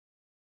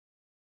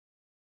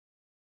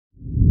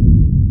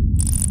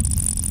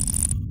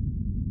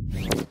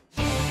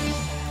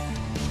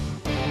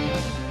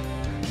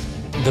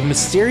The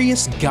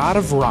mysterious God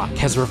of Rock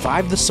has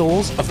revived the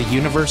souls of the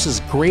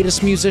universe's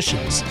greatest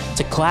musicians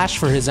to clash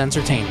for his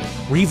entertainment.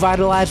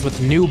 Revitalized with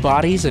new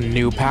bodies and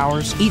new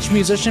powers, each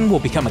musician will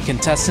become a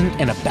contestant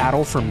in a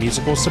battle for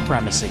musical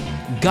supremacy.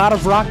 God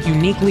of Rock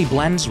uniquely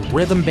blends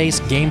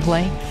rhythm-based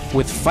gameplay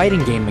with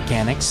fighting game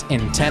mechanics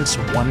in intense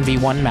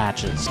 1v1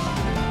 matches.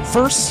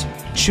 First,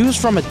 choose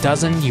from a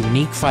dozen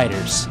unique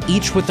fighters,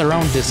 each with their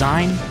own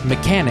design,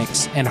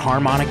 mechanics, and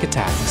harmonic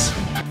attacks.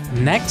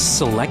 Next,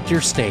 select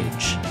your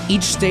stage.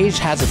 Each stage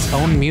has its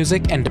own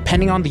music, and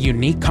depending on the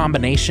unique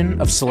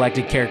combination of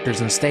selected characters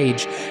and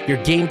stage, your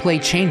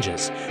gameplay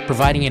changes,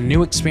 providing a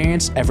new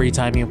experience every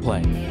time you play.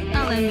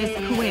 I'll end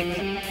this quick.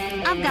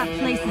 I've got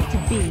places to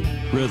be.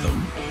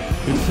 Rhythm.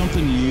 It's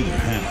something you either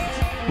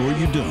have, or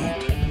you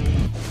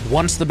don't.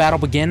 Once the battle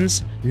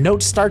begins,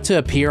 notes start to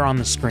appear on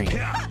the screen.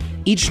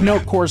 Each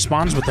note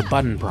corresponds with a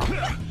button prompt.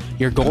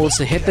 Your goal is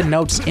to hit the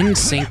notes in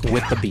sync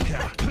with the beat.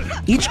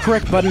 Each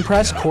correct button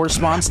press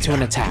corresponds to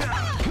an attack.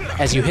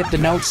 As you hit the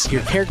notes,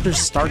 your characters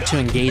start to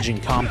engage in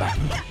combat.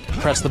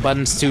 Press the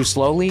buttons too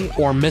slowly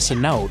or miss a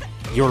note,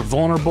 you're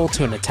vulnerable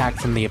to an attack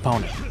from the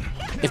opponent.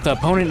 If the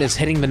opponent is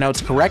hitting the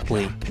notes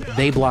correctly,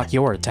 they block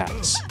your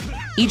attacks.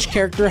 Each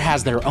character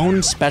has their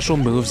own special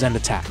moves and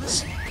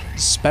attacks.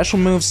 Special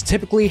moves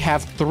typically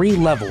have 3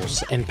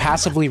 levels and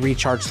passively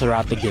recharge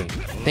throughout the game.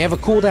 They have a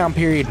cooldown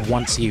period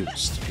once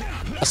used.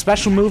 A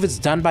special move is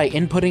done by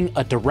inputting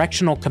a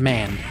directional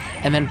command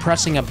and then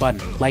pressing a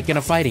button, like in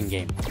a fighting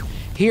game.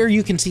 Here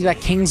you can see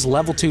that King's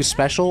level 2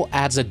 special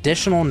adds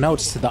additional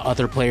notes to the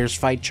other player's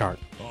fight chart.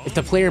 If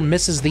the player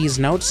misses these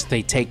notes,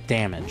 they take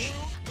damage.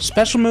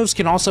 Special moves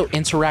can also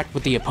interact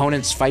with the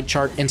opponent's fight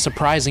chart in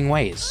surprising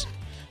ways.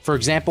 For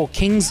example,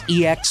 King's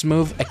EX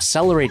move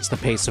accelerates the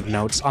pace of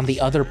notes on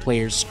the other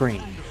player's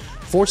screen,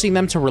 forcing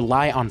them to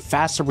rely on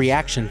faster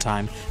reaction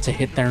time to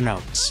hit their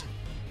notes.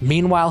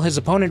 Meanwhile, his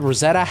opponent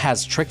Rosetta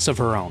has tricks of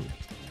her own.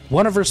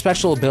 One of her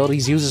special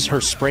abilities uses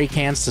her spray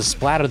cans to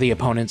splatter the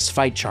opponent's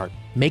fight chart,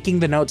 making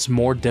the notes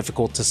more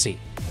difficult to see.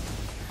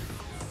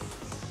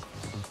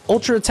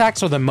 Ultra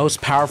attacks are the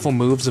most powerful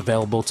moves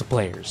available to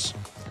players.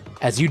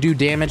 As you do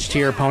damage to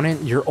your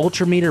opponent, your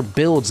ultra meter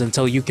builds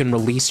until you can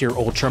release your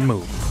ultra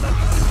move.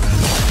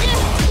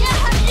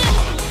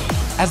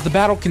 As the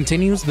battle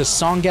continues, the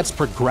song gets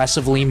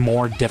progressively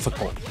more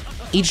difficult.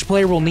 Each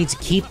player will need to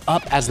keep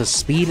up as the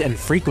speed and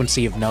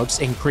frequency of notes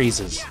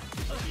increases.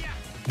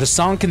 The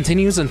song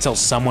continues until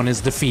someone is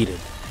defeated.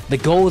 The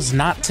goal is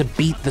not to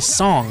beat the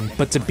song,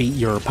 but to beat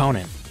your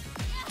opponent.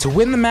 To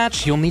win the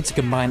match, you'll need to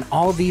combine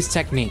all of these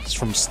techniques,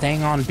 from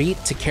staying on beat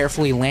to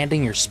carefully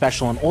landing your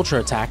special and ultra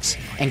attacks,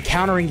 and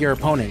countering your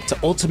opponent to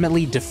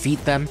ultimately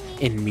defeat them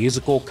in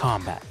musical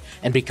combat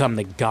and become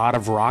the God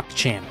of Rock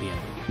champion.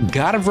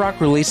 God of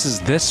Rock releases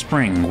this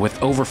spring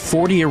with over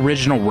 40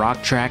 original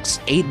rock tracks,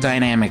 8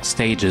 dynamic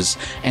stages,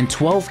 and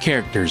 12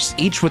 characters,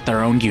 each with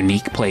their own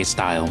unique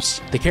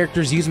playstyles. The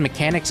characters use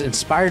mechanics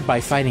inspired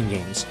by fighting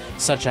games,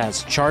 such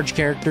as charge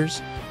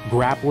characters,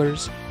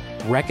 grapplers,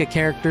 Rekka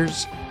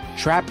characters,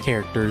 trap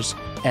characters,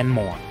 and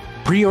more.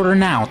 Pre-order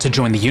now to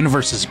join the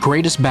universe's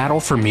greatest battle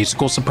for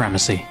musical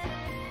supremacy.